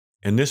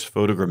In this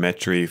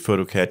photogrammetry,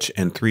 PhotoCatch,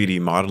 and 3D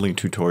modeling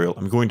tutorial,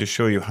 I'm going to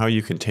show you how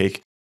you can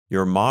take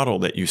your model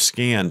that you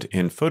scanned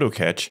in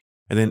PhotoCatch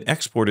and then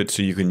export it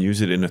so you can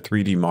use it in a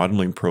 3D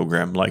modeling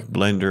program like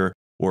Blender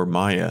or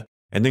Maya,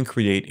 and then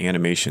create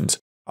animations.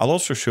 I'll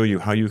also show you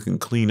how you can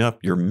clean up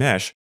your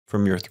mesh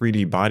from your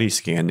 3D body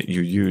scan that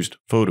you used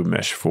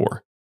PhotoMesh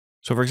for.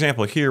 So for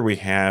example, here we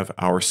have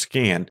our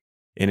scan,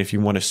 and if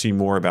you want to see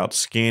more about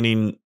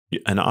scanning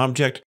an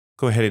object,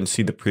 go ahead and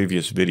see the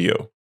previous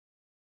video.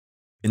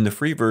 In the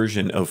free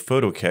version of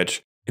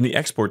PhotoCatch, in the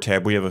Export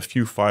tab, we have a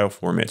few file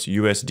formats.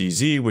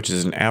 USDZ, which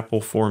is an Apple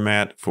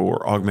format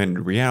for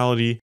augmented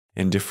reality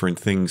and different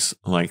things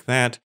like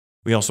that.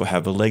 We also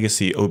have a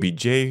legacy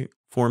OBJ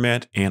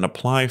format and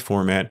apply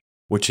format,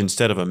 which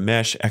instead of a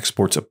mesh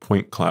exports a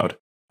point cloud.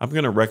 I'm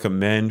going to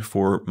recommend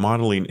for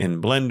modeling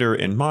in Blender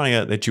and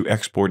Maya that you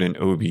export in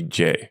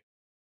OBJ.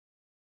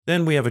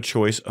 Then we have a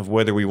choice of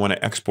whether we want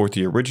to export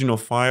the original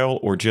file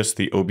or just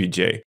the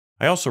OBJ.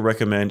 I also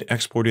recommend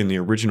exporting the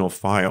original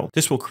file.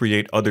 This will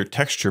create other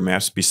texture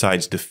maps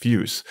besides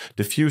diffuse.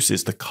 Diffuse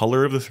is the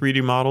color of the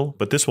 3D model,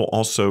 but this will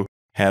also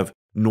have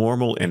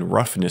normal and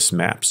roughness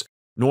maps.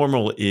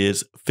 Normal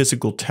is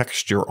physical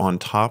texture on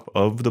top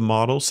of the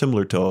model,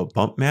 similar to a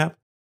bump map.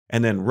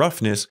 And then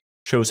roughness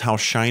shows how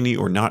shiny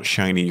or not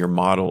shiny your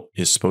model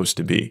is supposed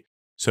to be.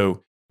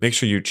 So make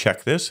sure you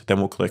check this, then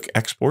we'll click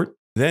Export.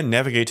 Then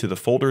navigate to the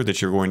folder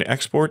that you're going to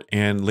export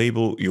and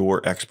label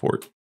your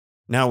export.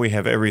 Now we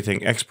have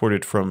everything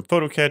exported from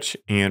PhotoCatch,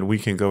 and we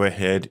can go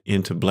ahead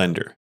into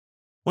Blender.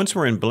 Once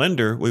we're in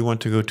Blender, we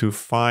want to go to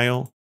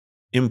File,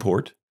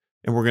 Import,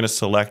 and we're going to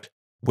select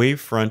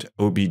Wavefront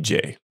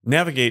OBJ.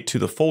 Navigate to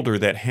the folder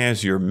that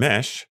has your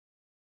mesh,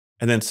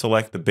 and then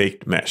select the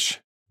baked mesh.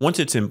 Once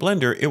it's in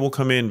Blender, it will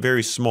come in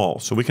very small,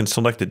 so we can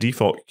select the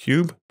default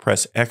cube,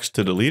 press X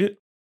to delete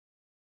it.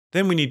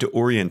 Then we need to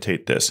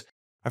orientate this.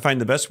 I find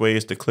the best way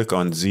is to click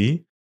on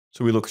Z,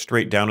 so we look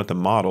straight down at the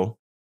model.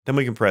 Then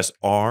we can press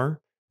R,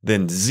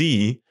 then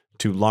Z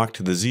to lock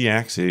to the Z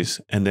axis,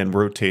 and then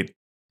rotate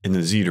in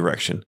the Z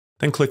direction.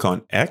 Then click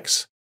on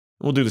X.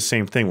 We'll do the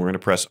same thing. We're going to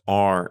press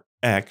R,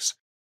 X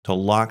to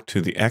lock to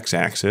the X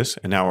axis,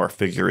 and now our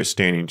figure is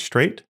standing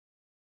straight.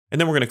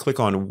 And then we're going to click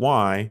on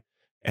Y,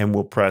 and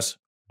we'll press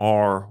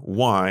R,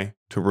 Y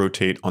to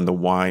rotate on the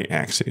Y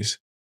axis.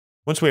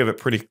 Once we have it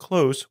pretty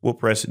close, we'll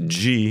press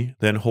G,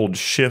 then hold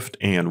Shift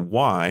and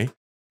Y,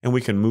 and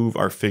we can move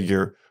our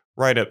figure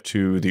right up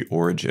to the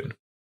origin.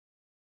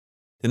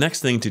 The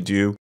next thing to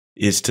do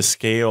is to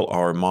scale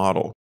our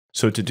model.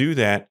 So to do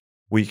that,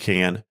 we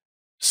can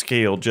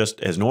scale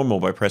just as normal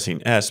by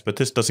pressing S, but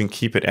this doesn't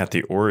keep it at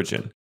the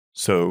origin.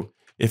 So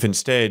if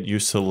instead you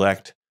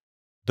select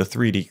the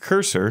 3D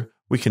cursor,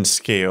 we can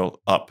scale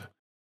up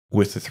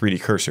with the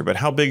 3D cursor. But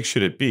how big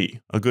should it be?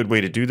 A good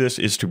way to do this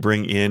is to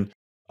bring in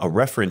a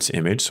reference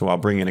image. So I'll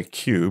bring in a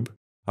cube.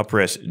 I'll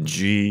press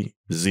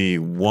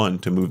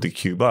GZ1 to move the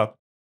cube up.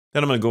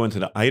 Then I'm going to go into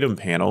the item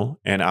panel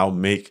and I'll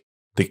make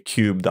the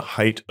cube the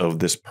height of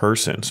this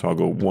person. So I'll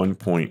go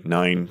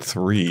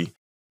 1.93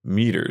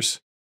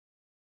 meters.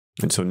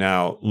 And so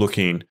now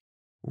looking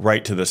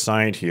right to the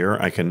side here,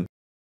 I can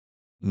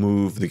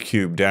move the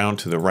cube down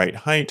to the right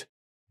height.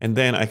 And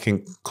then I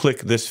can click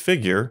this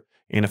figure.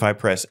 And if I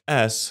press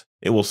S,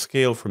 it will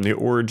scale from the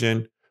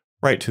origin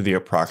right to the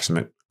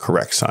approximate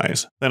correct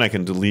size. Then I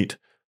can delete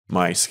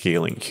my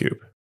scaling cube.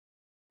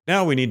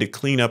 Now we need to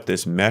clean up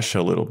this mesh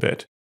a little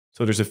bit.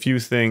 So there's a few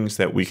things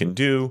that we can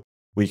do.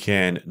 We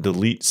can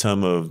delete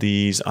some of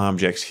these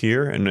objects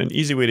here. And an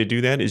easy way to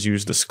do that is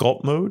use the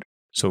sculpt mode.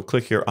 So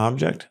click your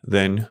object,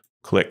 then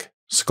click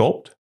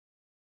sculpt.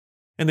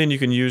 And then you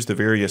can use the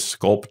various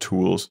sculpt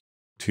tools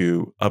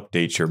to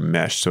update your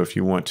mesh. So if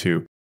you want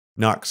to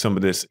knock some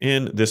of this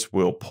in, this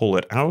will pull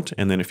it out.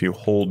 And then if you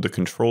hold the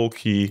control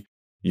key,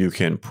 you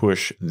can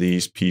push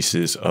these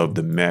pieces of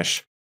the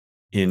mesh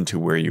into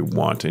where you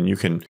want. And you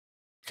can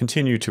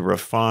continue to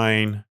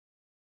refine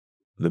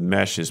the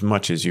mesh as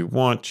much as you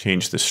want,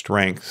 change the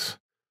strength,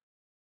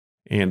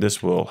 and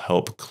this will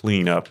help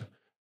clean up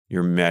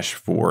your mesh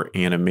for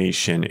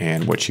animation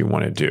and what you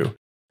want to do.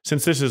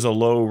 Since this is a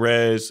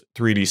low-res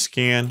 3D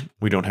scan,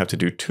 we don't have to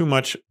do too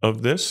much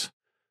of this,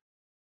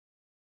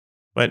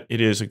 but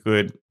it is a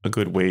good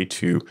way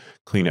to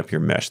clean up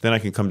your mesh. Then I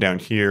can come down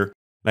here,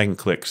 and I can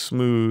click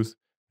smooth,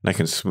 and I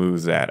can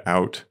smooth that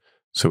out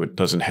so it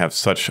doesn't have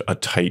such a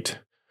tight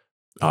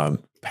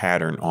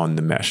pattern on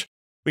the mesh.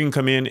 We can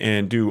come in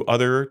and do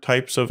other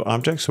types of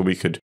objects. So we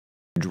could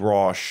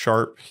draw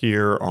sharp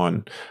here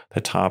on the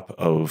top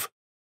of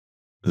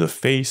the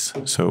face.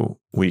 So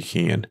we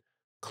can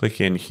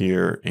click in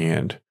here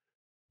and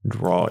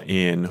draw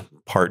in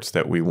parts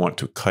that we want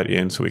to cut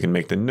in. So we can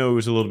make the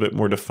nose a little bit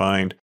more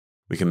defined.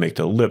 We can make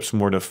the lips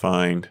more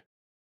defined.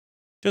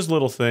 Just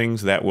little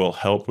things that will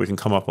help. We can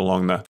come up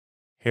along the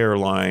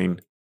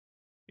hairline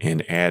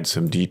and add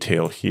some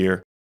detail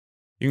here.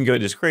 You can go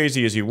as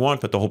crazy as you want,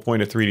 but the whole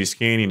point of 3D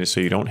scanning is so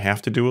you don't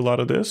have to do a lot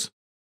of this.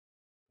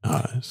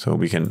 So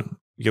we can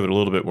give it a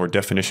little bit more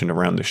definition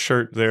around the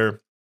shirt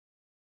there.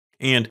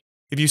 And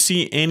if you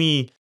see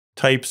any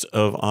types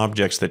of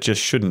objects that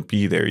just shouldn't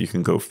be there, you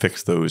can go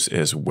fix those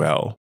as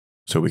well.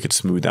 So we could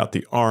smooth out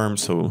the arm.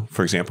 So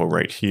for example,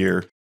 right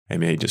here, I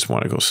may just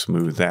want to go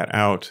smooth that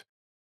out.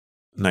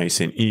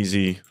 Nice and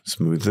easy.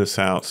 Smooth this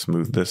out,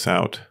 smooth this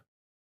out.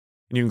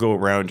 And you can go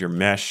around your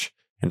mesh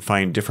and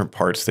find different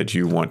parts that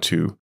you want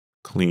to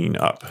clean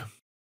up.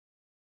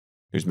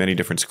 There's many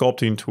different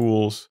sculpting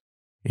tools,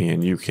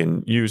 and you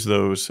can use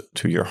those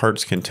to your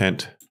heart's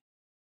content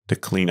to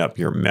clean up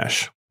your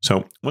mesh.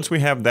 So once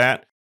we have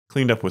that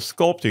cleaned up with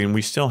sculpting,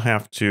 we still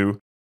have to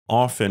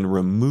often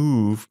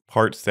remove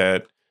parts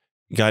that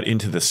got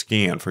into the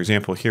scan. For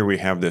example, here we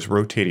have this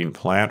rotating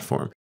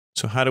platform.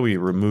 So how do we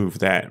remove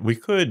that? We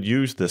could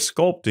use the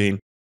sculpting,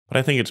 but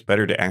I think it's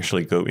better to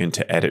actually go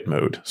into edit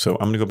mode. So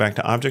I'm going to go back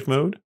to object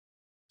mode,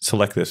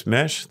 select this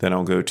mesh, then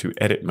I'll go to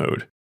edit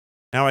mode.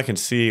 Now I can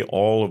see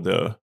all of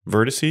the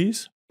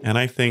vertices, and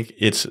I think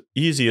it's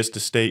easiest to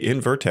stay in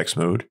vertex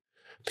mode,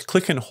 to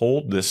click and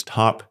hold this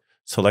top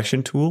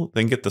selection tool,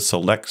 then get the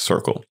select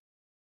circle.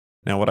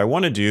 Now what I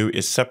want to do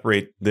is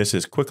separate this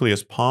as quickly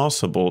as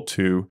possible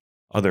to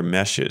other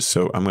meshes.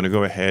 So I'm going to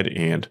go ahead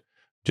and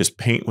just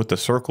paint with the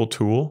circle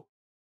tool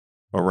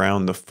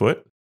around the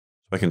foot.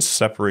 So I can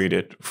separate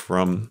it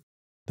from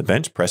the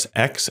bench, press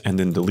X, and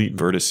then delete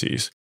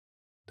vertices.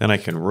 Then I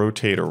can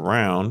rotate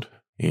around,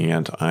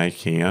 and I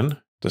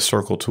can, the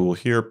circle tool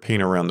here,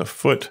 paint around the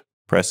foot,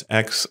 press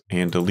X,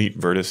 and delete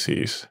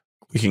vertices.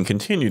 We can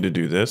continue to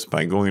do this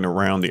by going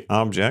around the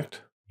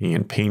object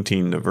and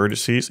painting the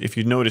vertices. If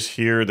you notice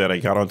here that I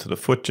got onto the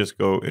foot, just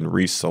go and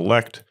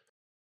reselect,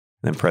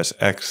 then press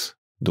X,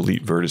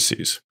 delete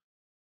vertices.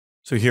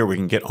 So here we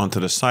can get onto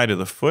the side of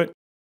the foot,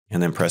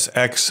 and then press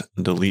X,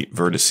 delete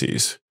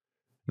vertices.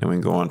 Then we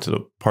can go onto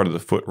the part of the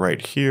foot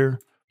right here,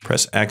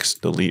 press X,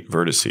 delete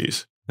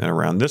vertices. Then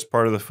around this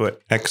part of the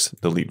foot, X,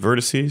 delete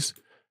vertices.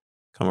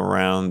 Come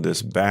around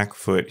this back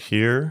foot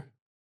here,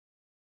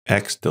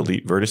 X,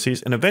 delete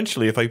vertices. And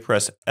eventually, if I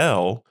press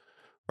L,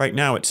 right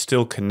now it's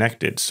still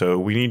connected. So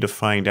we need to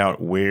find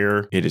out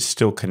where it is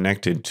still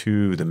connected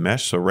to the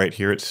mesh. So right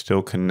here, it's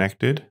still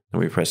connected. And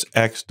we press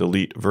X,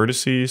 delete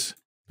vertices.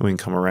 And we can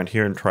come around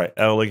here and try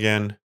L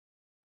again.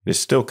 It is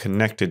still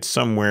connected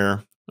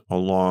somewhere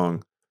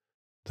along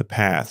the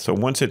path. So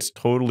once it's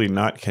totally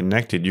not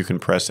connected, you can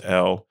press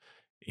L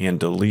and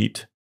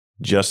delete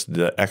just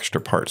the extra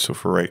parts. So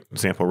for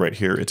example, right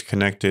here, it's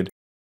connected,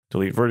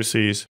 delete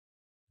vertices.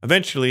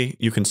 Eventually,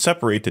 you can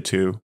separate the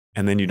two,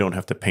 and then you don't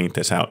have to paint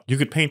this out. You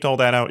could paint all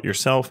that out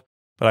yourself,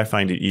 but I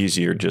find it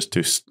easier just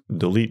to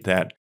delete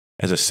that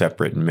as a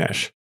separate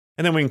mesh.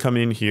 And then we can come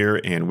in here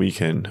and we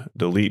can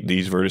delete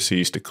these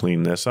vertices to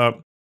clean this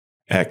up.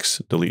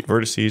 X, delete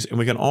vertices. And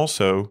we can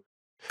also,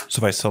 so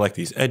if I select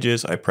these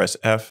edges, I press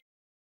F,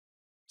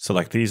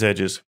 select these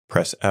edges,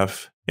 press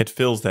F, it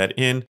fills that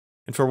in.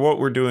 And for what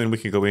we're doing, we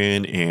can go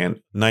in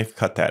and knife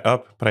cut that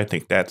up, but I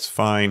think that's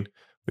fine.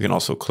 We can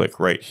also click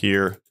right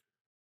here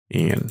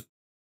and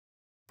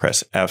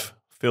press F,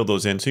 fill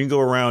those in. So you can go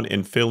around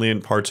and fill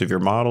in parts of your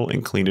model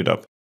and clean it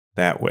up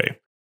that way.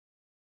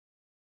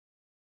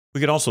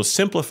 We can also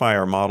simplify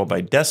our model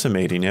by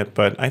decimating it,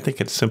 but I think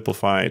it's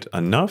simplified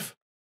enough.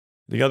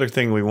 The other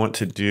thing we want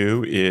to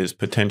do is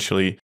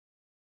potentially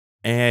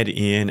add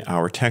in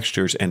our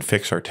textures and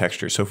fix our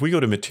textures. So if we go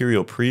to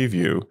Material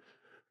Preview,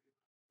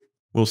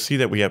 we'll see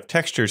that we have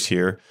textures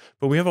here,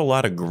 but we have a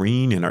lot of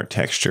green in our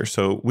texture.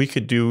 So we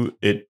could do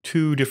it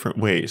two different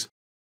ways.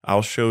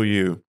 I'll show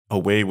you a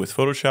way with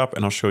Photoshop,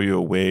 and I'll show you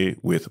a way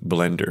with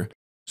Blender.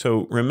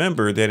 So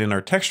remember that in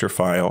our texture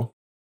file,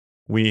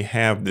 we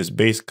have this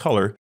base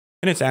color,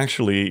 and it's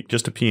actually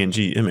just a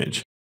PNG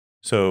image.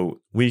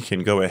 So we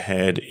can go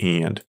ahead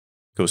and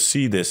go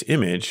see this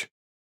image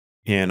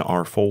in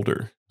our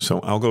folder. So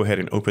I'll go ahead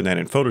and open that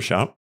in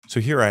Photoshop. So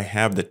here I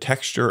have the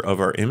texture of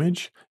our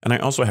image, and I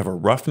also have a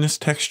roughness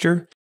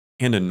texture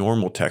and a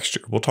normal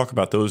texture. We'll talk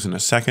about those in a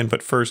second,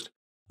 but first,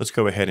 let's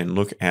go ahead and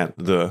look at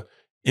the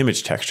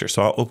image texture.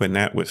 So I'll open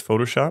that with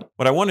Photoshop.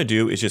 What I want to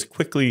do is just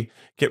quickly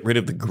get rid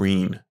of the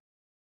green.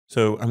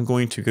 So I'm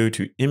going to go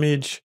to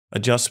Image,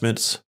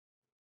 Adjustments,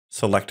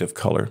 Selective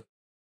Color.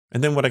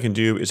 And then what I can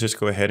do is just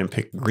go ahead and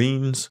pick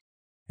greens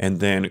and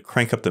then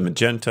crank up the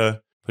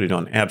magenta, put it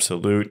on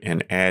absolute,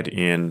 and add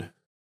in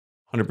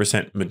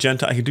 100%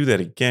 magenta. I can do that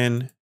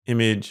again.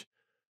 Image,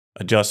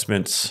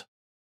 Adjustments,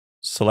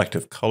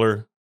 Selective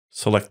Color,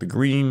 select the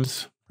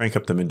greens, crank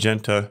up the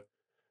magenta,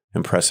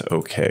 and press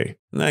OK.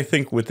 And I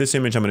think with this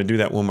image, I'm going to do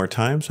that one more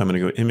time. So I'm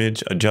going to go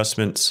Image,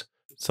 Adjustments,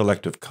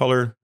 Selective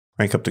Color,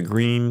 crank up the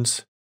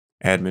greens,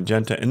 add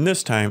magenta. And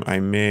this time I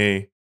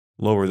may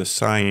lower the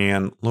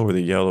cyan, lower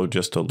the yellow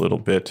just a little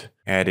bit,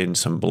 add in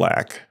some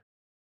black,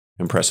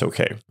 and press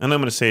OK. And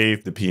I'm going to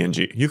save the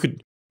PNG. You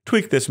could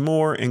tweak this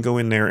more and go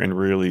in there and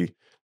really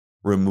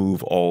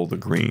remove all the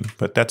green,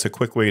 but that's a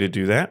quick way to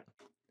do that.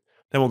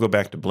 Then we'll go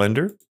back to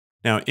Blender.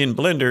 Now in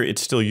Blender,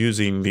 it's still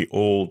using the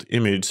old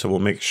image, so we'll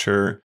make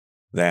sure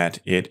that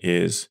it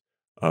is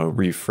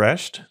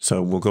refreshed.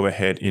 So we'll go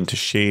ahead into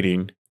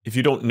shading. If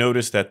you don't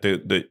notice that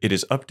it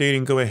is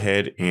updating, go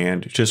ahead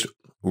and just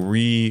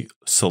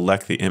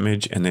re-select the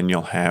image, and then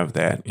you'll have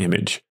that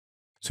image.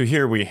 So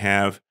here we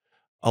have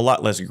a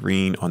lot less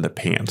green on the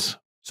pants.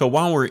 So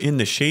while we're in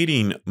the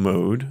shading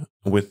mode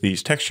with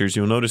these textures,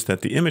 you'll notice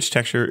that the image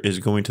texture is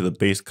going to the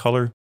base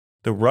color.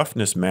 The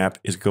roughness map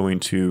is going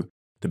to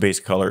the base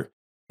color.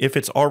 If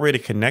it's already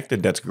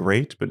connected, that's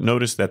great, but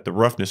notice that the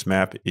roughness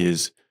map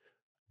is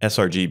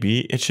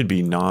sRGB. It should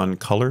be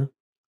non-color,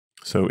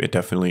 so it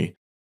definitely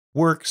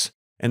works.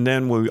 And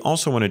then what we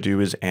also want to do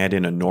is add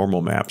in a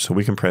normal map. So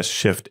we can press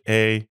Shift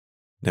A,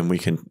 then we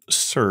can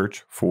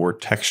search for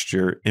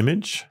texture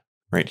image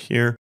right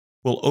here.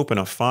 We'll open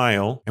a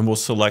file and we'll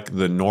select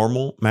the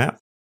normal map.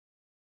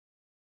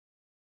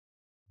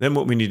 Then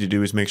what we need to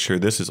do is make sure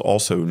this is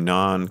also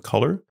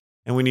non-color.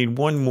 And we need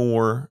one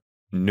more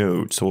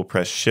node. So we'll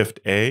press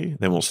Shift A,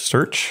 then we'll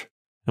search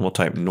and we'll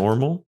type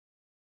normal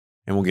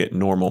and we'll get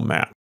normal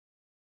map.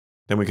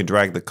 Then we can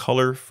drag the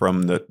color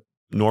from the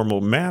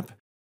normal map.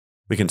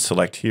 We can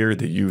select here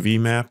the UV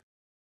map,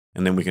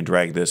 and then we can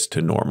drag this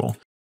to normal.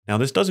 Now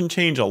this doesn't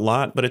change a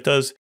lot, but it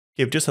does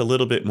give just a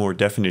little bit more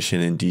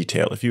definition and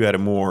detail. If you had a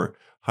more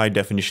high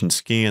definition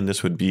scan,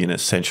 this would be an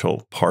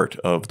essential part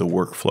of the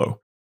workflow.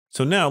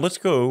 So now let's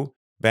go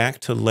back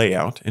to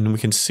layout, and we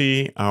can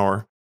see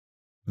our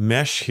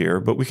mesh here,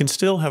 but we can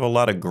still have a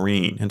lot of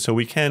green. And so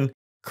we can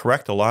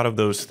correct a lot of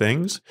those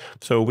things.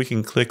 So we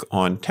can click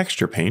on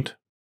Texture Paint.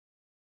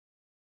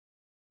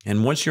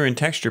 And once you're in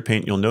Texture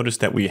Paint, you'll notice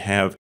that we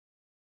have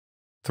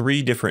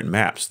 3 different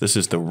maps. This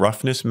is the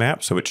roughness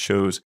map, so it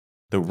shows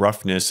the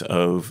roughness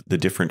of the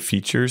different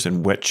features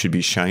and what should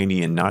be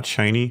shiny and not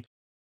shiny.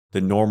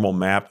 The normal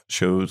map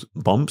shows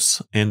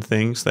bumps and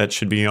things that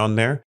should be on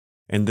there.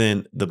 And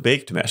then the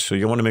baked mesh. So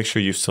you want to make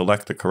sure you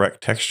select the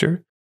correct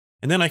texture.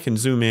 And then I can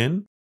zoom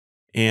in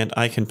and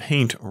I can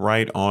paint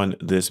right on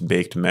this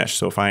baked mesh.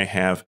 So if I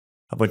have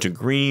a bunch of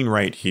green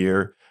right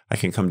here, I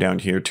can come down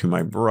here to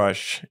my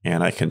brush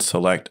and I can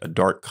select a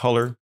dark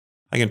color.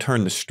 I can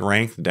turn the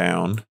strength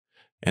down,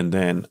 and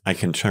then I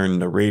can turn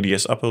the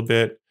radius up a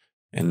bit,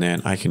 and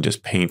then I can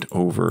just paint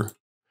over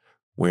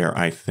where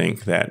I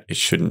think that it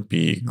shouldn't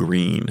be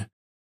green.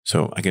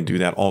 So I can do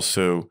that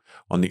also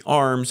on the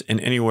arms and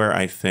anywhere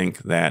I think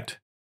that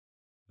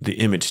the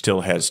image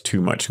still has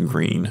too much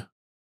green.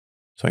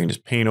 So I can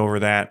just paint over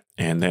that,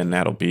 and then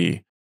that'll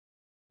be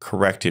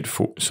corrected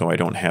so I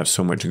don't have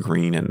so much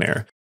green in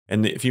there.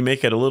 And if you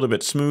make it a little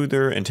bit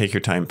smoother and take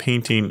your time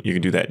painting, you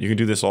can do that. You can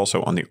do this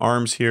also on the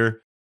arms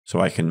here. So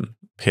I can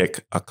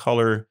pick a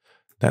color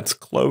that's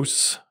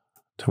close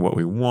to what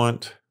we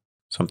want,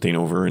 something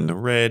over in the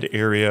red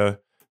area,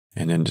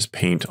 and then just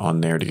paint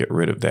on there to get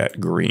rid of that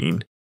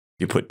green. If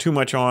you put too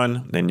much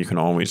on, then you can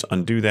always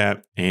undo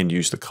that and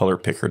use the color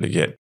picker to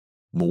get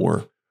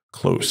more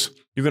close.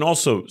 You can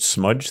also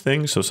smudge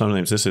things. So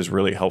sometimes this is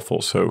really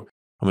helpful. So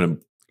I'm going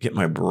to get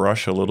my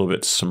brush a little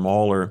bit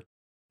smaller,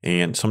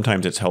 and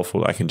sometimes it's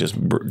helpful. I can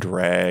just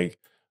drag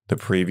the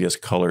previous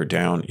color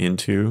down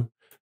into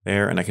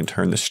there, and I can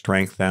turn the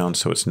strength down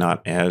so it's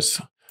not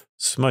as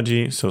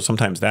smudgy. So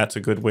sometimes that's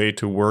a good way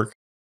to work.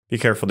 Be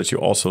careful that you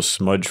also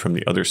smudge from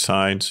the other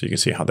side, so you can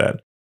see how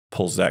that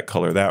pulls that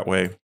color that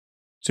way.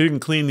 So you can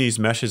clean these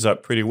meshes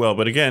up pretty well.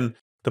 But again,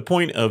 the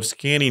point of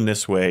scanning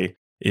this way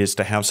is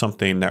to have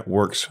something that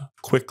works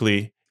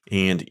quickly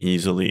and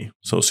easily,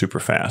 so super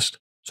fast.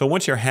 So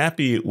once you're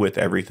happy with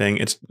everything,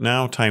 it's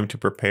now time to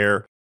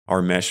prepare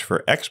our mesh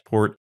for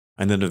export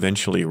and then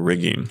eventually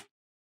rigging.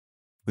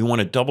 We want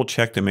to double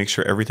check to make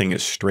sure everything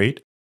is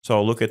straight. So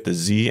I'll look at the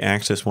Z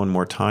axis one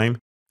more time.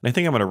 And I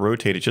think I'm going to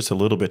rotate it just a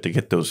little bit to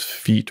get those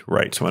feet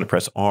right. So I'm going to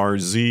press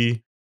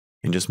RZ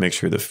and just make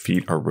sure the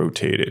feet are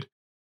rotated.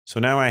 So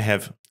now I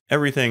have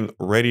everything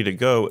ready to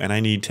go and I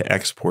need to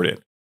export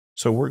it.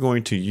 So we're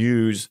going to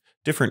use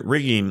different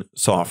rigging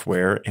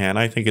software, and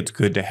I think it's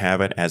good to have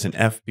it as an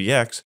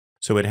FBX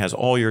so it has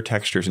all your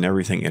textures and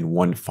everything in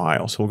one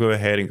file. So we'll go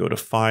ahead and go to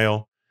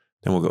File,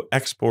 then we'll go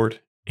Export,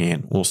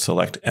 and we'll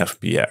select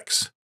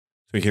FBX.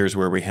 So here's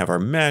where we have our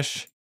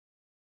mesh,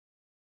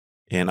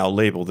 and I'll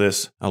label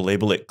this. I'll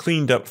label it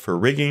Cleaned Up for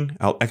Rigging.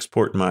 I'll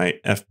export my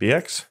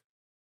FBX.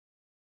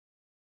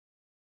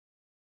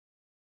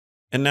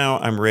 And now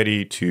I'm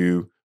ready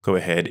to go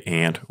ahead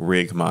and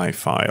rig my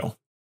file.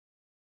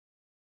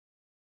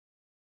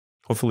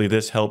 Hopefully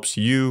this helps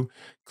you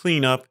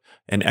clean up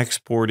an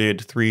exported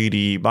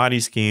 3D body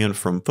scan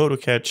from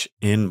PhotoCatch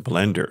in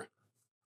Blender.